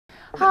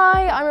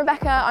Hi, I'm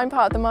Rebecca. I'm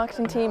part of the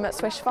marketing team at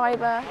Swish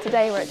Fibre.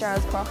 Today we're at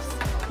Gerrards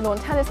Cross Lawn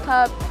Tennis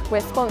Club.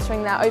 We're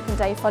sponsoring their Open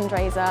Day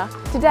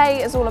fundraiser.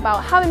 Today is all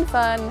about having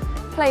fun,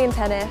 playing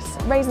tennis,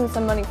 raising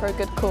some money for a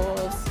good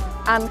cause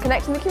and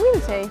connecting the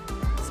community.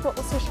 Spot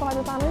the Swish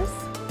Fibre banners.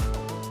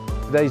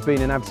 Today's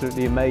been an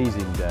absolutely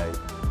amazing day.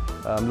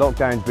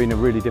 Lockdown's been a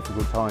really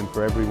difficult time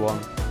for everyone,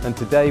 and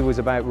today was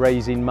about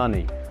raising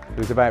money. It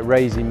was about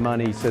raising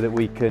money so that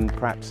we can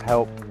perhaps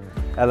help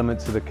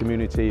elements of the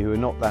community who are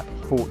not that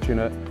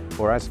fortunate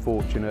or as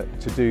fortunate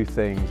to do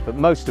things. But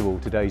most of all,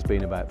 today's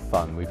been about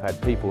fun. We've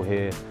had people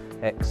here,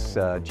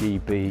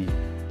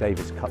 ex-GB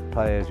Davis Cup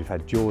players. We've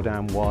had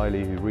Jordan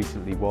Wiley, who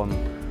recently won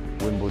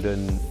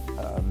Wimbledon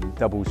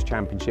doubles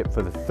championship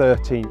for the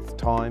 13th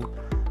time.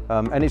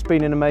 And it's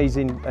been an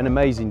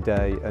amazing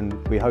day,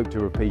 and we hope to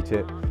repeat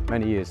it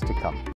many years to come.